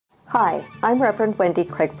Hi, I'm Reverend Wendy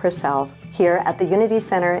Craig Purcell here at the Unity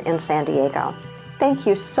Center in San Diego. Thank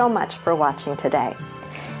you so much for watching today.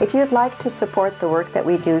 If you'd like to support the work that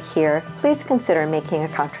we do here, please consider making a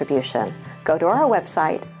contribution. Go to our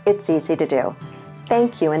website. It's easy to do.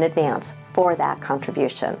 Thank you in advance for that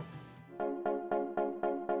contribution.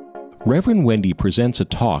 Reverend Wendy presents a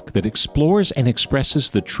talk that explores and expresses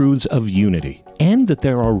the truths of unity, and that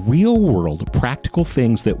there are real-world practical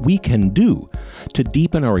things that we can do to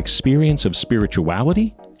deepen our experience of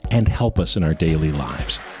spirituality and help us in our daily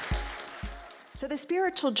lives. So the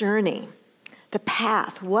spiritual journey, the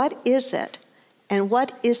path, what is it and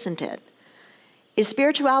what isn't it? Is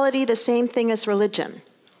spirituality the same thing as religion?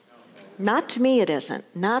 Not to me it isn't.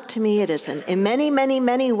 Not to me it isn't. In many, many,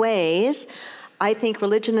 many ways, I think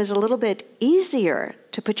religion is a little bit easier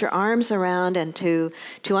to put your arms around and to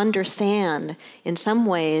understand in some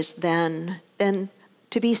ways than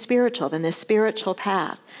to be spiritual, than the spiritual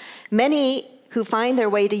path. Many who find their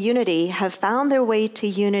way to unity have found their way to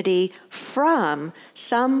unity from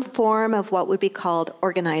some form of what would be called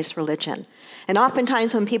organized religion. And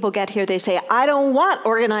oftentimes when people get here, they say, I don't want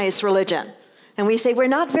organized religion. And we say, we're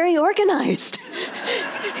not very organized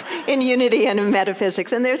in unity and in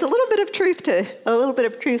metaphysics. And there's a little bit of truth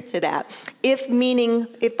to that.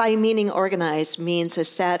 If by meaning organized means a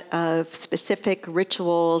set of specific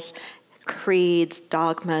rituals, creeds,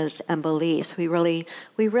 dogmas, and beliefs, we really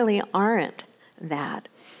aren't that.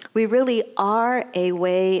 We really are a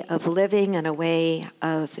way of living and a way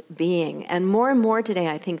of being. And more today,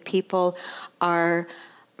 I think people are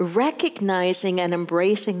recognizing and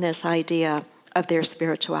embracing this idea of their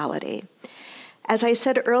spirituality. As I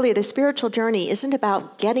said earlier, the spiritual journey isn't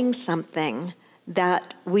about getting something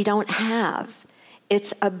that we don't have.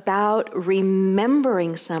 It's about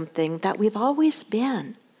remembering something that we've always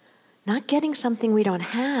been. Not getting something we don't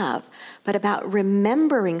have, but about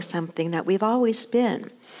remembering something that we've always been.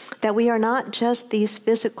 That we are not just these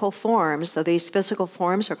physical forms, though these physical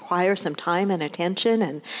forms require some time and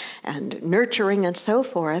attention and nurturing and so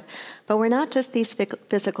forth, but we're not just these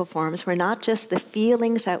physical forms, we're not just the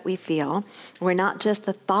feelings that we feel, we're not just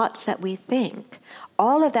the thoughts that we think.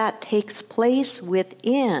 All of that takes place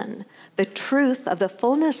within the truth of the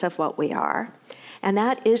fullness of what we are, and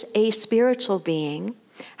that is a spiritual being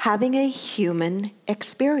having a human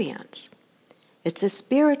experience. It's a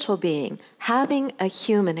spiritual being having a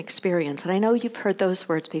human experience. And I know you've heard those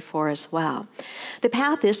words before as well. The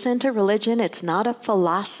path isn't a religion. It's not a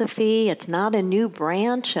philosophy. It's not a new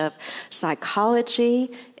branch of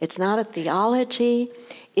psychology. It's not a theology.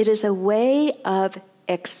 It is a way of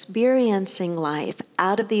experiencing life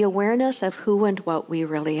out of the awareness of who and what we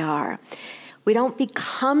really are. We don't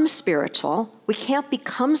become spiritual. We can't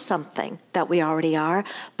become something that we already are,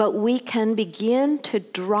 but we can begin to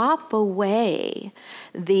drop away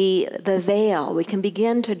the veil. We can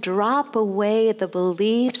begin to drop away the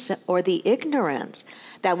beliefs or the ignorance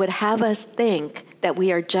that would have us think that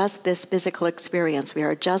we are just this physical experience. We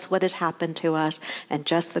are just what has happened to us and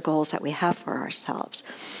just the goals that we have for ourselves.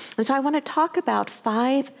 And so I want to talk about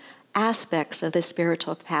 5 aspects of the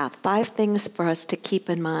spiritual path, 5 things for us to keep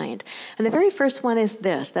in mind. And the very first one is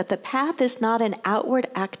this, that the path is not an outward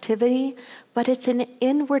activity, but it's an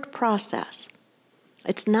inward process.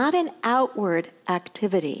 It's not an outward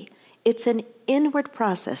activity. It's an inward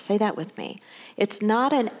process. Say that with me. It's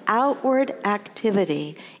not an outward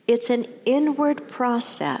activity. It's an inward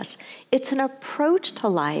process. It's an approach to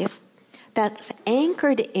life that's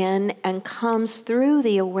anchored in and comes through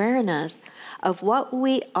the awareness of what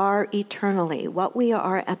we are eternally, what we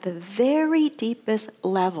are at the very deepest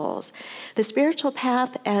levels. The spiritual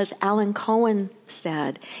path, as Alan Cohen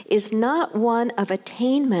said, is not one of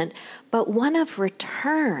attainment, but one of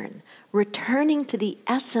return, returning to the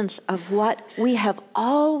essence of what we have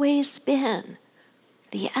always been,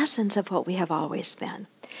 the essence of what we have always been.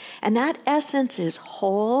 And that essence is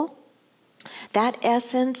whole, that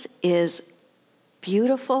essence is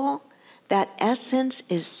beautiful, that essence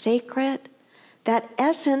is sacred, that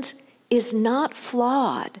essence is not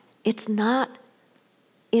flawed. It's not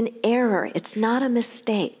in error. It's not a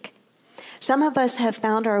mistake. Some of us have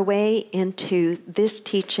found our way into this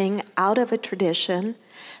teaching out of a tradition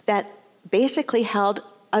that basically held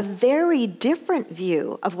a very different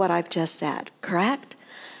view of what I've just said, correct?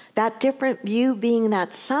 That different view being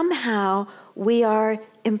that somehow we are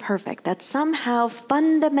imperfect, that somehow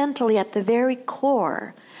fundamentally at the very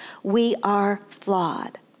core we are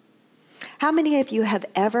flawed. How many of you have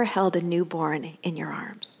ever held a newborn in your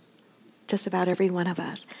arms? Just about every one of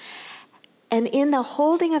us. And in the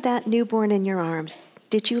holding of that newborn in your arms,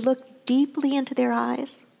 did you look deeply into their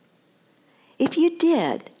eyes? If you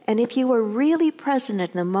did, And if you were really present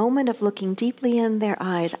in the moment of looking deeply in their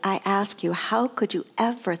eyes, I ask you, how could you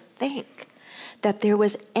ever think that there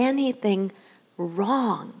was anything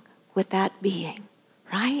wrong with that being,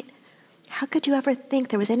 right? How could you ever think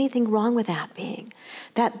there was anything wrong with that being?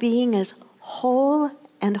 That being is whole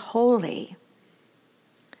and holy.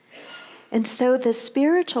 And so the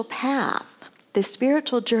spiritual path, the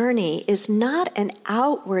spiritual journey is not an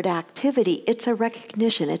outward activity, it's a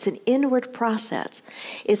recognition, it's an inward process.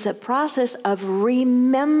 It's a process of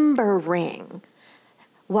remembering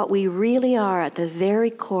what we really are at the very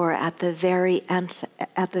core, at the very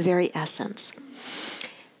essence.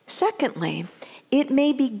 Secondly, it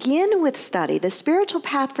may begin with study. The spiritual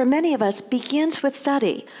path for many of us begins with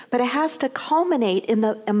study, but it has to culminate in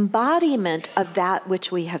the embodiment of that which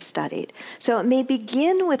we have studied. So it may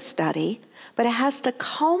begin with study, but it has to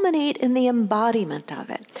culminate in the embodiment of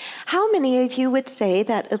it. How many of you would say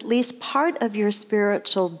that at least part of your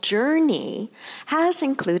spiritual journey has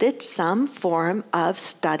included some form of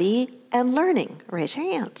study and learning? Raise your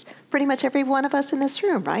hands. Pretty much every one of us in this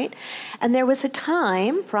room, right? And there was a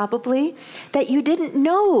time, probably, that you didn't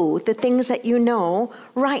know the things that you know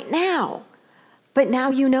right now, but now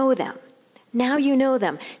you know them. Now you know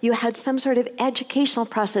them. You had some sort of educational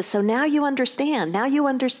process, so now you understand. Now you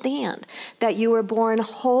understand that you were born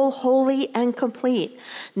whole, holy, and complete.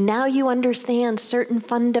 Now you understand certain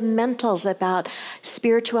fundamentals about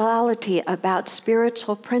spirituality, about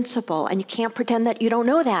spiritual principle, and you can't pretend that you don't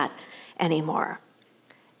know that anymore.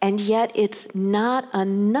 And yet it's not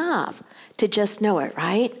enough to just know it,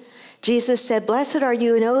 right? Jesus said, blessed are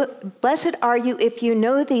you if you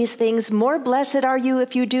know these things. More blessed are you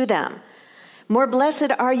if you do them. More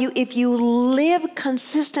blessed are you if you live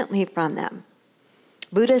consistently from them.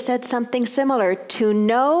 Buddha said something similar. To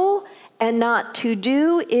know and not to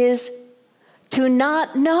do is to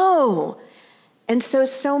not know. And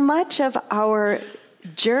so much of our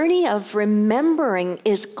journey of remembering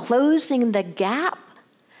is closing the gap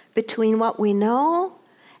between what we know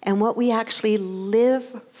and what we actually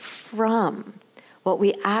live from, what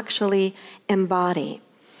we actually embody.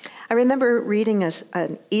 I remember reading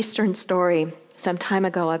an Eastern story some time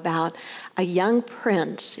ago about a young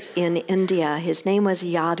prince in India. His name was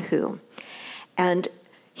Yadhu. And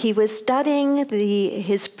he was studying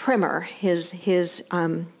his primer, his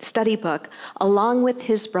study book, along with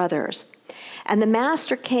his brothers. And the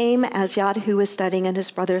master came as Yadhu was studying and his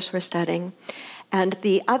brothers were studying. And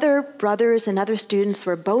the other brothers and other students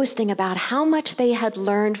were boasting about how much they had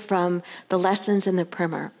learned from the lessons in the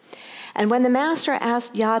primer. And when the master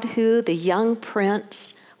asked Yadhu, the young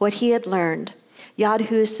prince, what he had learned,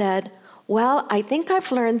 Yadhu said, well, I think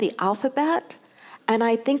I've learned the alphabet, and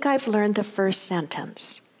I think I've learned the first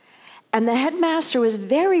sentence. And the headmaster was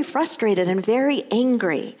very frustrated and very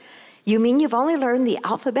angry. You mean you've only learned the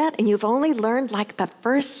alphabet and you've only learned like the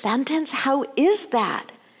first sentence? How is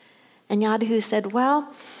that? And Yadhu said,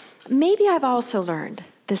 well, maybe I've also learned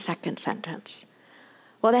the second sentence.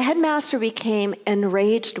 Well, the headmaster became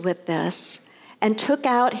enraged with this and took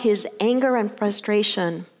out his anger and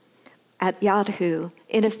frustration at Yadhu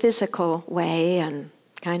in a physical way and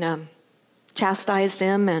kind of chastised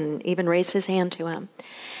him and even raised his hand to him.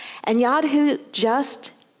 And Yadhu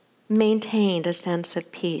just maintained a sense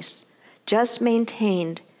of peace, just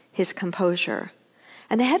maintained his composure.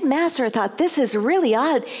 And the headmaster thought, this is really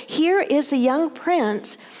odd. Here is a young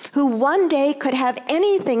prince who one day could have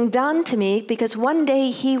anything done to me because one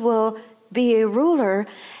day he will be a ruler,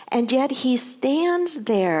 and yet he stands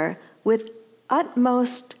there with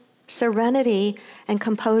utmost serenity and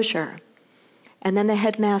composure. And then the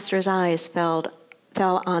headmaster's eyes fell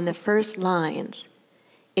on the first lines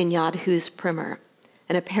in Yadhu's primer.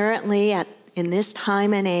 And apparently in this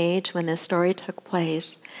time and age when this story took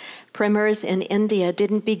place, primers in India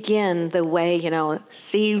didn't begin the way,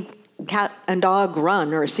 see cat and dog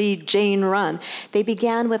run or see Jane run. They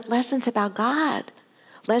began with lessons about God,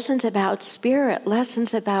 lessons about spirit,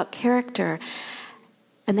 lessons about character.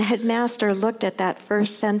 And the headmaster looked at that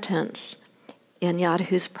first sentence in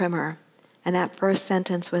Yadhu's primer, and that first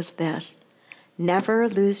sentence was this: never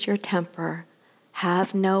lose your temper,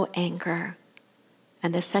 have no anger.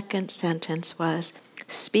 And the second sentence was,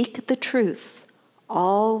 speak the truth.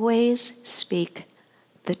 Always speak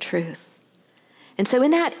the truth. And so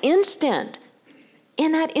in that instant,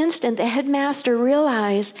 the headmaster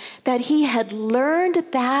realized that he had learned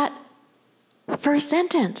that first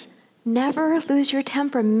sentence. Never lose your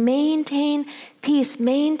temper. Maintain peace.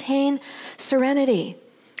 Maintain serenity.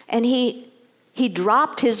 And he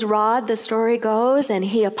dropped his rod, the story goes, and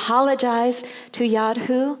he apologized to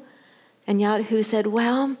Yadhu. And Yadhu said,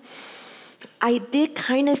 well, I did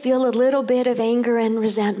kind of feel a little bit of anger and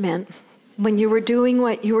resentment when you were doing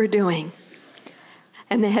what you were doing.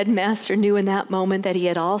 And the headmaster knew in that moment that he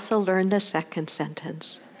had also learned the second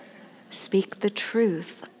sentence. Speak the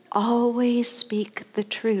truth. Always speak the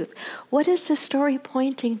truth. What is the story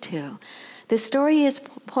pointing to? The story is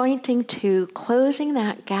pointing to closing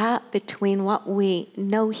that gap between what we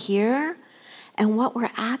know here and what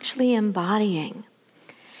we're actually embodying.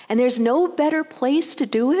 And there's no better place to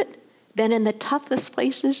do it than in the toughest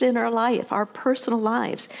places in our life, our personal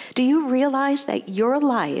lives. Do you realize that your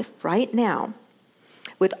life right now,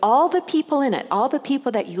 with all the people in it, all the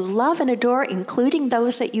people that you love and adore, including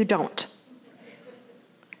those that you don't,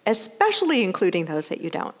 especially including those that you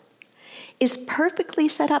don't, is perfectly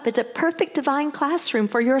set up. It's a perfect divine classroom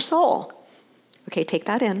for your soul. Okay, take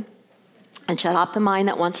that in and shut off the mind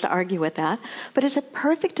that wants to argue with that. But it's a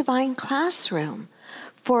perfect divine classroom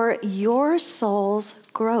for your soul's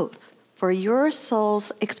growth, for your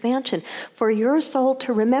soul's expansion, for your soul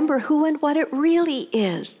to remember who and what it really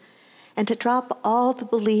is, and to drop all the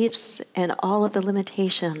beliefs and all of the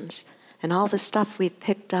limitations and all the stuff we've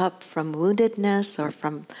picked up from woundedness or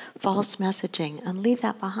from false messaging, and leave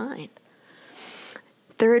that behind.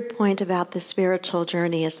 Third point about the spiritual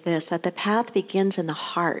journey is this, that the path begins in the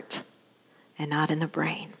heart and not in the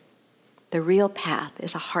brain. The real path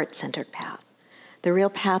is a heart-centered path. The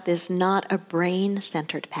real path is not a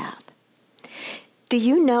brain-centered path. Do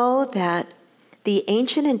you know that the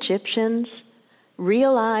ancient Egyptians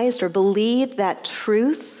realized or believed that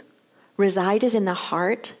truth resided in the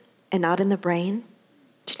heart and not in the brain?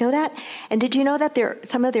 Did you know that? And did you know that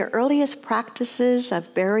some of their earliest practices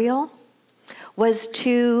of burial was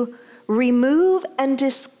to remove and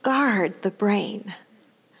discard the brain,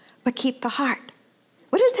 but keep the heart?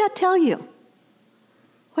 What does that tell you?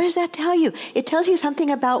 What does that tell you? It tells you something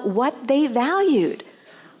about what they valued,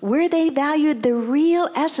 where they valued the real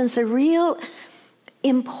essence, the real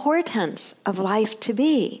importance of life to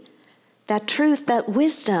be. That truth, that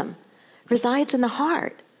wisdom resides in the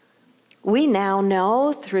heart. We now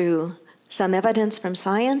know through some evidence from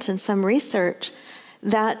science and some research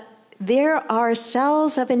that there are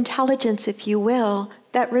cells of intelligence, if you will,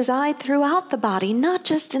 that reside throughout the body, not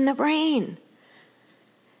just in the brain.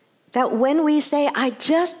 That when we say, I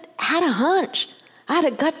just had a hunch, I had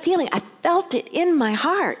a gut feeling, I felt it in my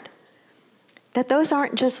heart, that those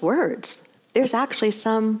aren't just words. There's actually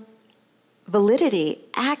some validity,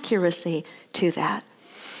 accuracy to that.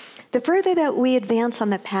 The further that we advance on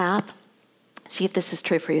the path, see if this is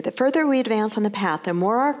true for you, the further we advance on the path, the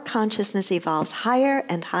more our consciousness evolves higher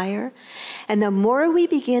and higher, and the more we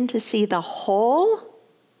begin to see the whole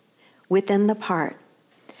within the part.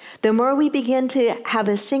 The more we begin to have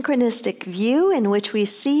a synchronistic view in which we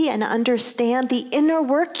see and understand the inner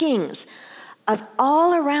workings of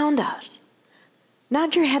all around us.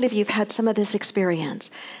 Nod your head if you've had some of this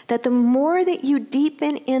experience, that the more that you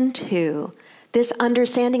deepen into this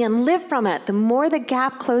understanding and live from it, the more the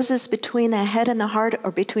gap closes between the head and the heart,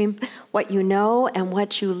 or between what you know and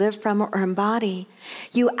what you live from or embody,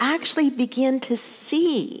 you actually begin to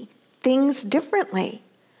see things differently.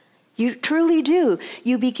 You truly do.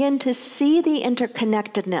 You begin to see the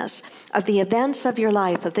interconnectedness of the events of your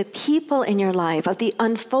life, of the people in your life, of the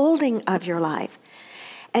unfolding of your life.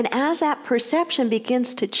 And as that perception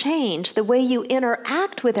begins to change, the way you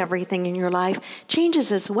interact with everything in your life changes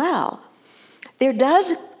as well. There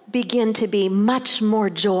does begin to be much more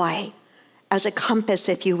joy as a compass,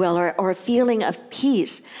 if you will, or a feeling of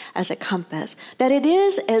peace as a compass. That it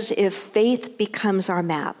is as if faith becomes our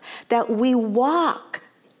map, that we walk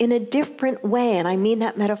in a different way, and I mean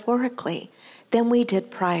that metaphorically, than we did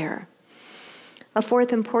prior. A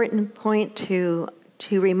fourth important point to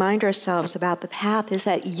remind ourselves about the path is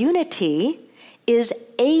that unity is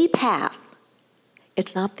a path.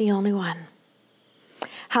 It's not the only one.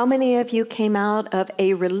 How many of you came out of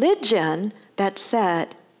a religion that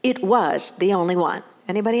said it was the only one?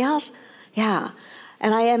 Anybody else? Yeah.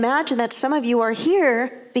 And I imagine that some of you are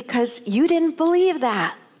here because you didn't believe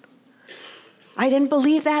that. I didn't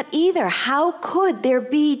believe that either. How could there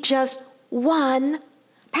be just one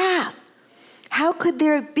path? How could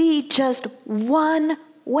there be just one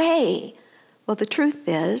way? Well, the truth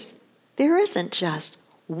is, there isn't just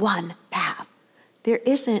one path. There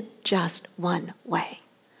isn't just one way.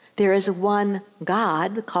 There is one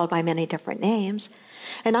God, called by many different names,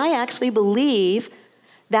 and I actually believe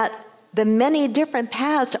that the many different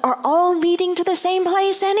paths are all leading to the same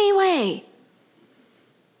place anyway.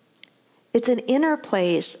 It's an inner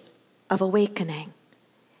place of awakening.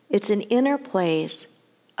 It's an inner place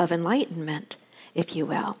of enlightenment, if you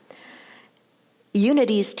will.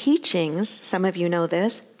 Unity's teachings, some of you know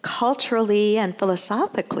this, culturally and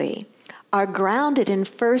philosophically, are grounded in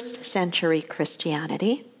first century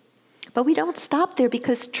Christianity. But we don't stop there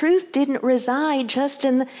because truth didn't reside just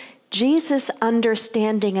in Jesus'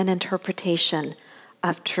 understanding and interpretation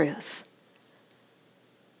of truth.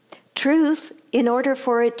 Truth, in order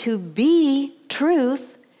for it to be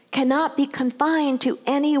truth, cannot be confined to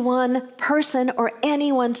any one person or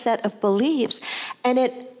any one set of beliefs. And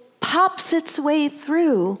it pops its way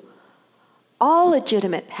through all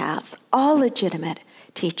legitimate paths, all legitimate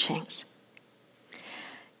teachings.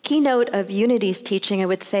 Keynote of Unity's teaching, I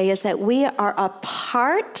would say, is that we are a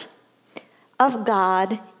part of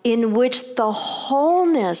God in which the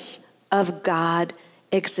wholeness of God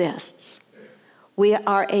exists. We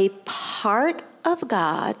are a part of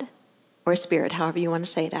God, or spirit, however you want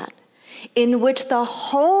to say that, in which the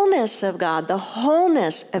wholeness of God, the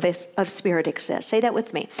wholeness of spirit exists. Say that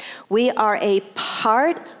with me. We are a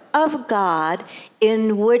part of God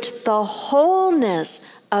in which the wholeness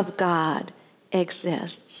of God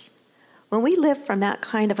exists. When we live from that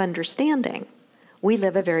kind of understanding, we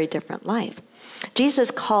live a very different life.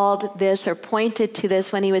 Jesus called this or pointed to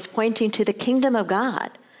this when he was pointing to the kingdom of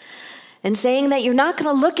God and saying that you're not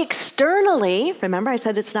going to look externally. Remember, I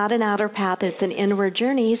said it's not an outer path, it's an inward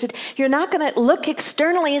journey. He said, you're not going to look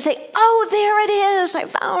externally and say, oh, there it is, I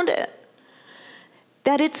found it.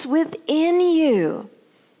 That it's within you.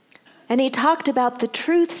 And he talked about the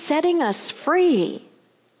truth setting us free.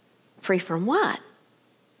 Free from what?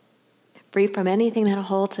 Free from anything that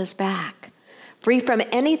holds us back. Free from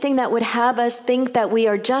anything that would have us think that we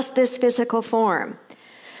are just this physical form.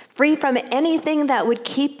 Free from anything that would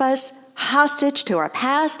keep us hostage to our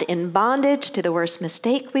past, in bondage to the worst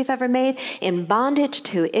mistake we've ever made, in bondage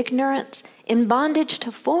to ignorance, in bondage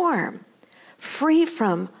to form. Free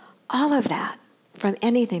from all of that, from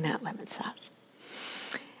anything that limits us.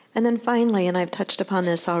 And then finally, and I've touched upon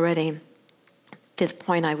this already, fifth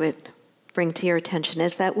point I would bring to your attention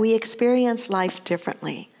is that we experience life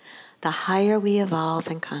differently the higher we evolve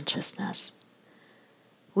in consciousness.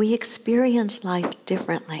 We experience life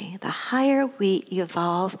differently the higher we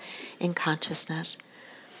evolve in consciousness.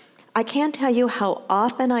 I can't tell you how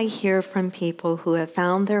often I hear from people who have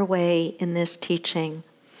found their way in this teaching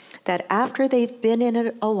that after they've been in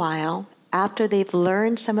it a while, after they've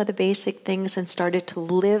learned some of the basic things and started to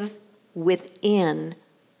live within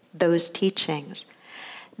those teachings,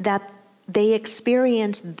 that they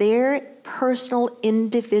experience their personal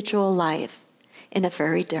individual life in a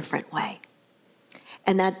very different way.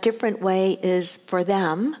 And that different way is, for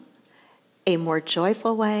them, a more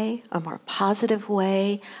joyful way, a more positive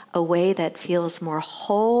way, a way that feels more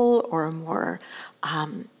whole or more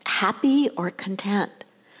happy or content.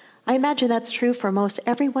 I imagine that's true for most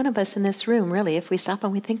every one of us in this room, really, if we stop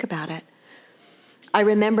and we think about it. I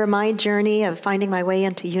remember my journey of finding my way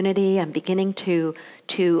into Unity and beginning to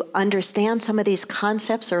understand some of these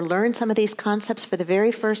concepts or learn some of these concepts for the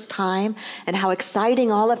very first time, and how exciting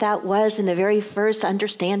all of that was in the very first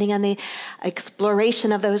understanding and the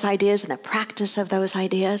exploration of those ideas and the practice of those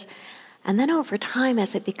ideas. And then over time,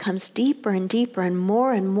 as it becomes deeper and deeper and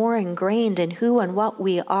more ingrained in who and what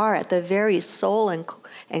we are at the very soul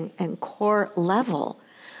and core level,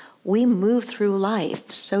 we move through life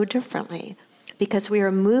so differently. Because we are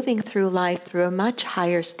moving through life through a much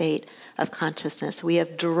higher state of consciousness. We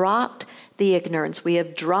have dropped the ignorance. We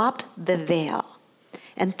have dropped the veil.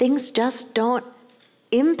 And things just don't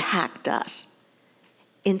impact us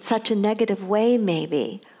in such a negative way,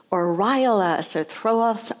 maybe, or rile us or throw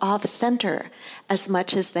us off center as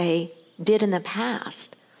much as they did in the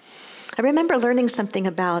past. I remember learning something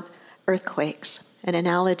about earthquakes, an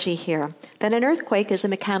analogy here, that an earthquake is a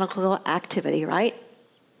mechanical activity, right?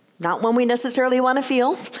 Not one we necessarily want to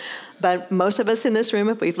feel, but most of us in this room,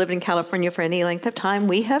 if we've lived in California for any length of time,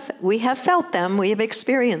 we have felt them, we have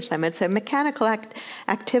experienced them. It's a mechanical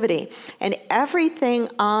activity. And everything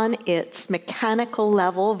on its mechanical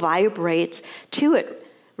level vibrates to it,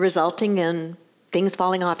 resulting in things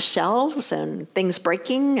falling off shelves and things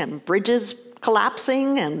breaking and bridges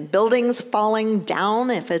collapsing and buildings falling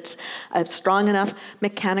down if it's a strong enough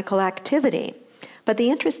mechanical activity. But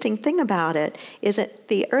the interesting thing about it is that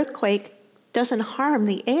the earthquake doesn't harm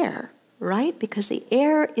the air, right? Because the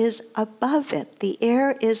air is above it. The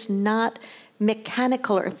air is not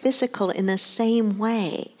mechanical or physical in the same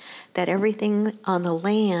way that everything on the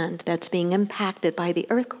land that's being impacted by the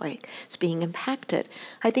earthquake is being impacted.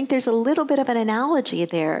 I think there's a little bit of an analogy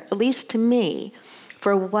there, at least to me,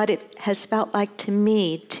 for what it has felt like to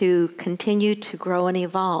me to continue to grow and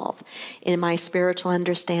evolve in my spiritual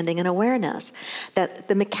understanding and awareness. That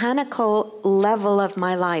the mechanical level of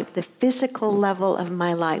my life, the physical level of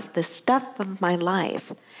my life, the stuff of my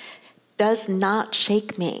life does not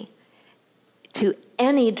shake me to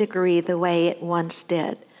any degree the way it once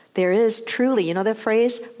did. There is truly, you know the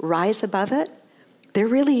phrase, rise above it? There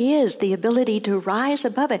really is the ability to rise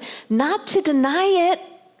above it, not to deny it.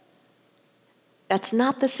 That's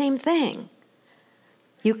not the same thing.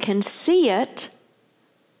 You can see it,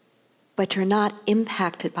 but you're not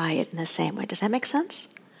impacted by it in the same way. Does that make sense?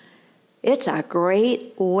 It's a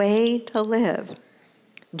great way to live.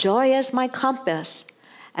 Joy as my compass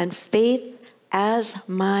and faith as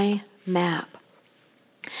my map.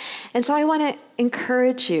 And so I want to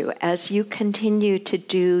encourage you as you continue to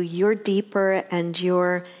do your deeper and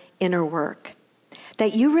your inner work,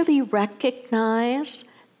 that you really recognize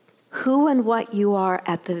who and what you are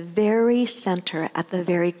at the very center, at the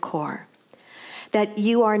very core. That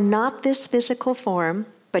you are not this physical form,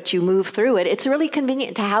 but you move through it. It's really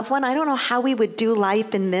convenient to have one. I don't know how we would do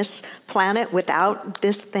life in this planet without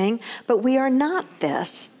this thing, but we are not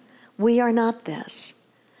this. We are not this.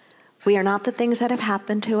 We are not the things that have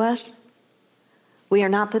happened to us. We are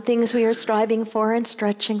not the things we are striving for and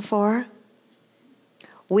stretching for.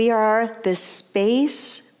 We are the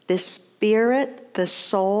space, the spirit, the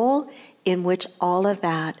soul in which all of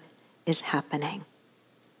that is happening.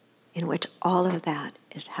 In which all of that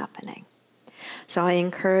is happening. So I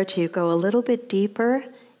encourage you, go a little bit deeper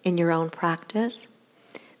in your own practice.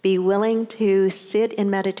 Be willing to sit in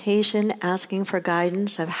meditation asking for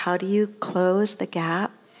guidance of how do you close the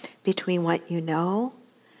gap between what you know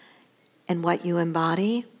and what you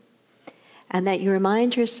embody. And that you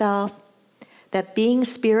remind yourself that being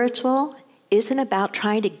spiritual isn't about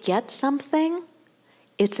trying to get something.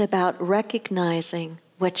 It's about recognizing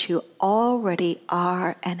what you already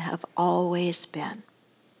are and have always been.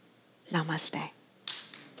 Namaste.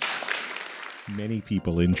 Many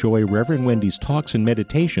people enjoy Reverend Wendy's talks and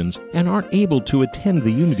meditations and aren't able to attend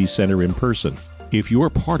the Unity Center in person. If you're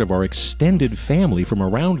part of our extended family from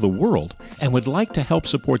around the world and would like to help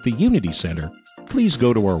support the Unity Center, please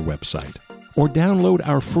go to our website or download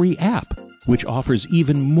our free app, which offers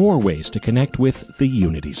even more ways to connect with the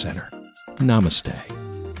Unity Center. Namaste.